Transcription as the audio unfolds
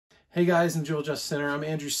Hey guys, I'm Joel Justice Center. I'm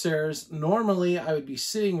Andrew Sayers. Normally, I would be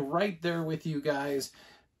sitting right there with you guys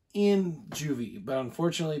in Juvie, but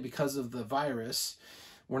unfortunately, because of the virus,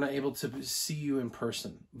 we're not able to see you in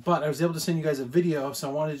person. But I was able to send you guys a video, so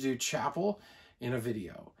I wanted to do chapel in a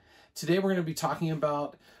video. Today, we're going to be talking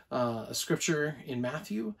about a scripture in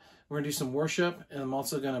Matthew. We're going to do some worship, and I'm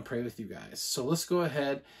also going to pray with you guys. So let's go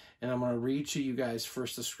ahead, and I'm going to read to you guys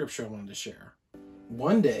first the scripture I wanted to share.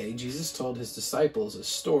 One day, Jesus told his disciples a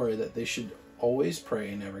story that they should always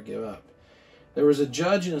pray and never give up. There was a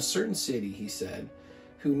judge in a certain city, he said,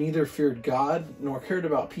 who neither feared God nor cared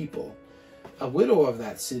about people. A widow of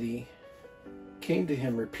that city came to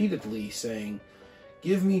him repeatedly, saying,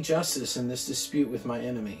 "Give me justice in this dispute with my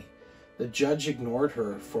enemy." The judge ignored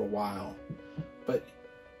her for a while, but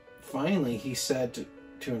finally he said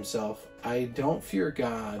to himself, "I don't fear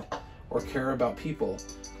God or care about people,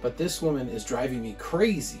 but this woman is driving me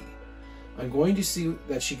crazy. I'm going to see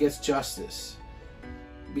that she gets justice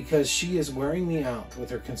because she is wearing me out with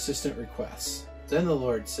her consistent requests." Then the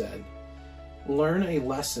Lord said, "Learn a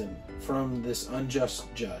lesson from this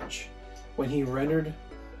unjust judge when he rendered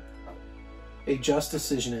a just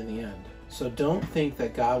decision in the end. So don't think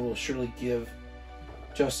that God will surely give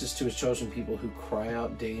justice to his chosen people who cry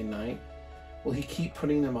out day and night. Will he keep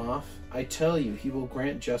putting them off? I tell you, he will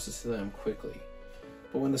grant justice to them quickly.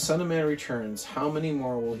 But when the Son of Man returns, how many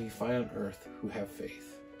more will he find on earth who have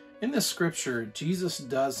faith?" In this scripture, Jesus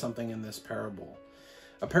does something in this parable.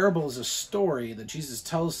 A parable is a story that Jesus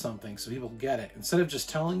tells something so people get it. Instead of just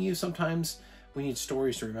telling you, sometimes we need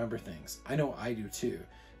stories to remember things. I know I do too.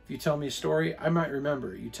 If you tell me a story, I might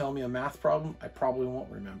remember. You tell me a math problem, I probably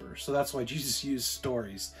won't remember. So that's why Jesus used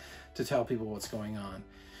stories to tell people what's going on.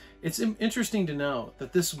 It's interesting to know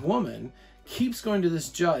that this woman keeps going to this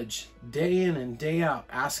judge day in and day out,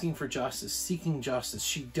 asking for justice, seeking justice.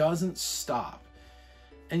 She doesn't stop.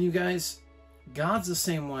 And you guys, God's the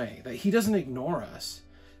same way, that he doesn't ignore us,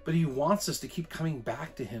 but he wants us to keep coming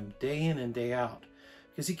back to him day in and day out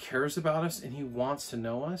because he cares about us and he wants to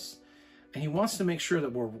know us and he wants to make sure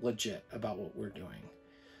that we're legit about what we're doing.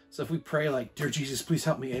 So if we pray like, "Dear Jesus, please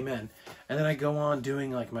help me, amen," and then I go on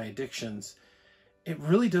doing like my addictions, it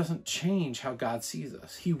really doesn't change how God sees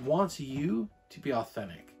us. He wants you to be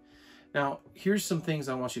authentic. Now, here's some things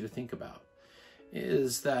I want you to think about,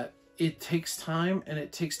 is that it takes time, and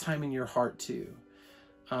it takes time in your heart too.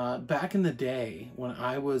 Back in the day when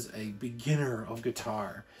I was a beginner of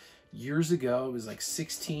guitar, years ago, it was like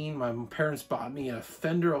 16, my parents bought me a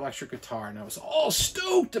Fender electric guitar, and I was all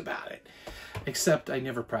stoked about it, except I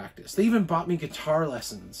never practiced. They even bought me guitar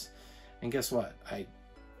lessons, and guess what? I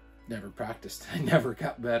never practiced. I never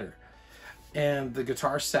got better. And the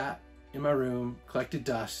guitar sat in my room, collected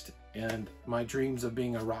dust, and my dreams of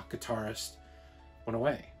being a rock guitarist went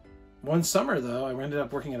away. One summer, though, I ended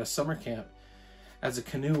up working at a summer camp as a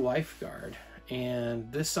canoe lifeguard. And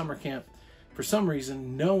this summer camp, for some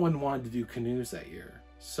reason, no one wanted to do canoes that year.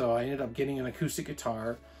 So I ended up getting an acoustic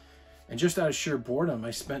guitar. And just out of sheer boredom,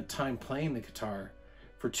 I spent time playing the guitar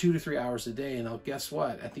for 2 to 3 hours a day. And guess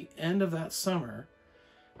what? At the end of that summer,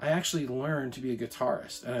 I actually learned to be a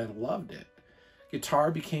guitarist, and I loved it. Guitar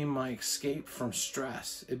became my escape from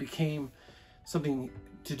stress. It became something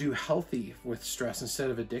to do healthy with stress instead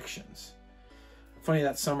of addictions. Funny,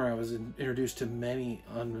 that summer I was introduced to many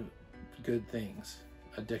good things,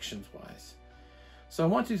 addictions-wise. So I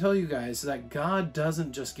want to tell you guys that God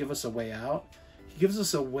doesn't just give us a way out. He gives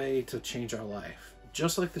us a way to change our life.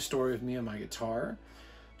 Just like the story of me and my guitar,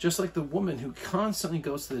 just like the woman who constantly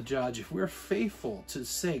goes to the judge, if we're faithful to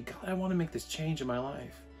say, "God, I want to make this change in my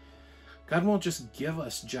life," God won't just give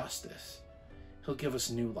us justice. He'll give us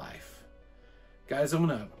new life. Guys, I'm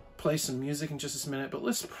going to play some music in just a minute, but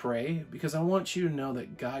let's pray, because I want you to know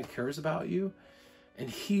that God cares about you and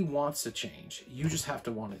he wants to change. You just have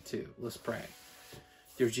to want it too. Let's pray.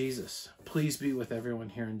 Dear Jesus, please be with everyone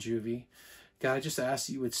here in Juvie. God, I just ask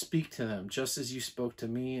that you would speak to them just as you spoke to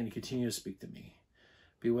me and continue to speak to me.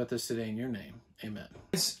 Be with us today in your name. Amen.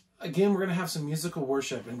 Again, we're going to have some musical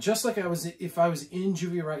worship. And just like if I was in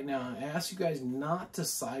Juvie right now, I ask you guys not to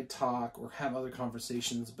side talk or have other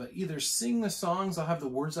conversations, but either sing the songs, I'll have the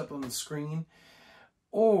words up on the screen,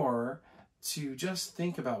 or to just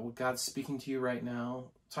think about what God's speaking to you right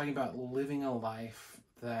now, talking about living a life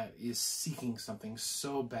that is seeking something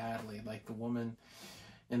so badly, like the woman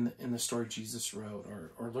in the story Jesus wrote,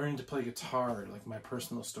 or learning to play guitar, like my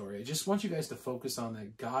personal story. I just want you guys to focus on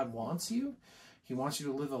that God wants you. He wants you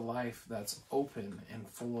to live a life that's open and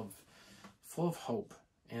full of hope.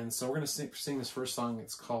 And so we're going to sing this first song.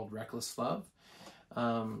 It's called Reckless Love.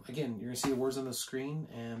 Again, you're going to see the words on the screen,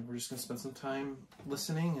 and we're just going to spend some time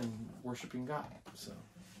listening and worshiping God. So.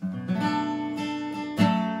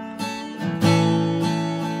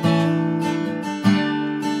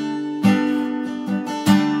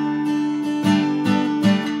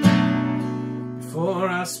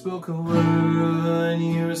 spoke a word,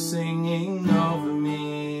 you were singing over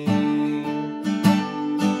me.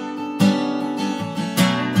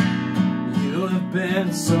 You have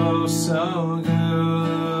been so, so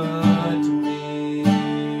good to me.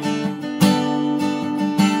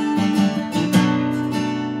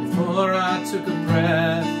 Before I took a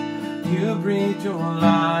breath, you breathed your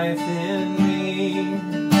life in me.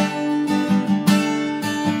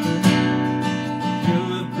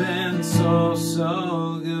 So,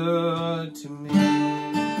 so good to me.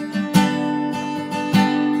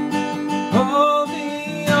 Oh,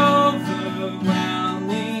 the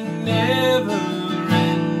overwhelming,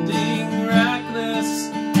 never-ending, reckless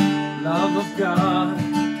love of God.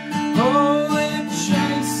 Oh, it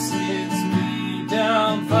chases me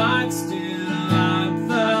down, fights till I'm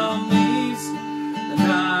found, leaves the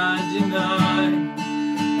 99.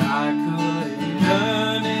 I couldn't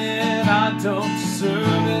earn it, I don't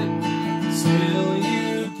deserve it. Still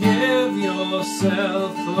you give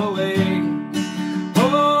yourself away.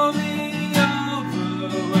 Oh, the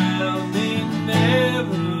overwhelming,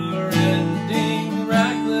 never-ending,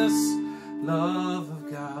 reckless love of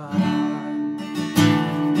God.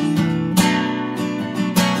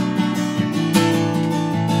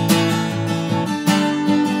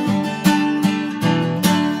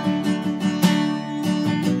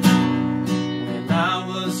 When I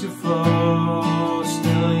was your foe,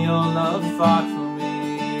 still your love fought for me.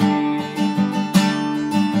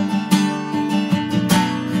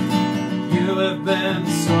 You have been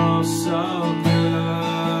so, so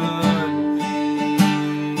good to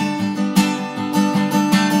me.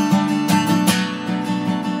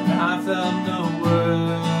 When I felt no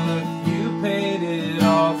worth, you paid it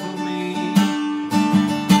all for me.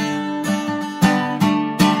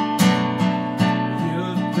 You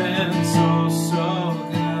have been so, so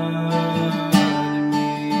good to me.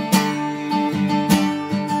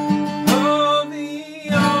 Oh, the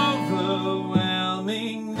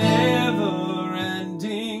overwhelming,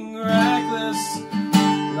 never-ending, reckless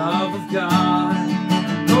love of God.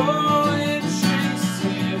 Oh, it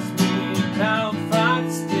chases me down,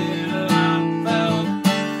 fights till I'm found,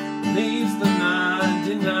 leaves the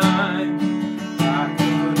 99. I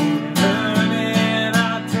couldn't earn it,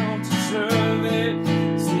 I don't deserve it.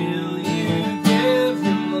 Still you give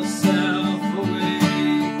yourself away.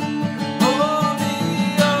 Oh, the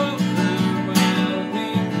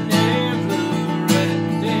overwhelming,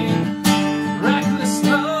 never-ending, reckless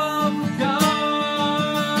love of God.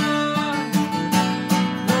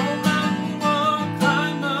 No mountain you won't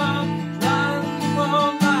climb up, cloud you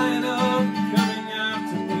won't light up, coming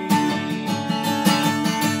after me.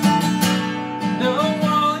 No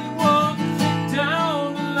wall you won't kick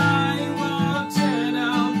down, a lie you won't tear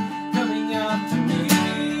down, coming after me.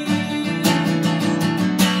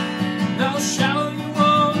 No shadow you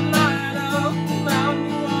won't light up, mountain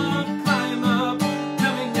you won't climb up,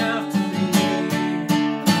 coming after me.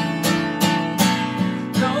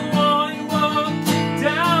 No wall you won't kick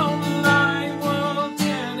down, a lie you won't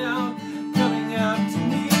tear down, coming after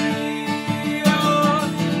me. Oh,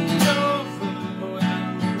 the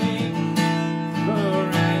overwhelming,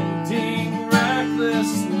 never-ending,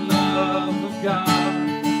 reckless love of God.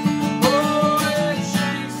 Oh, it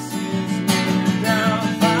chases me down,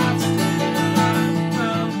 fights till I'm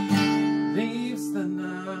found, leaves the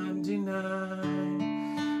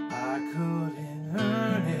 99. I couldn't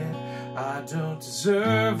earn it, I don't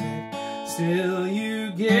deserve it. Still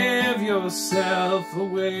you give yourself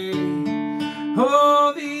away.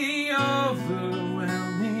 Oh, the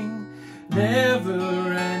overwhelming,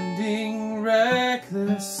 never-ending,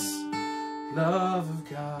 reckless love of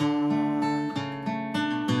God.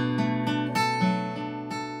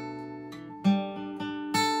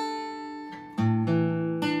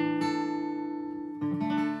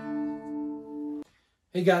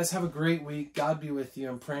 Hey guys, have a great week. God be with you.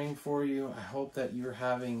 I'm praying for you. I hope that you're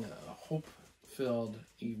having a hope-filled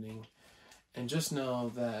evening. And just know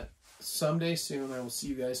that someday soon I will see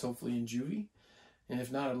you guys hopefully in juvie. And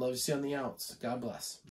if not, I'd love to see you on the outs. God bless.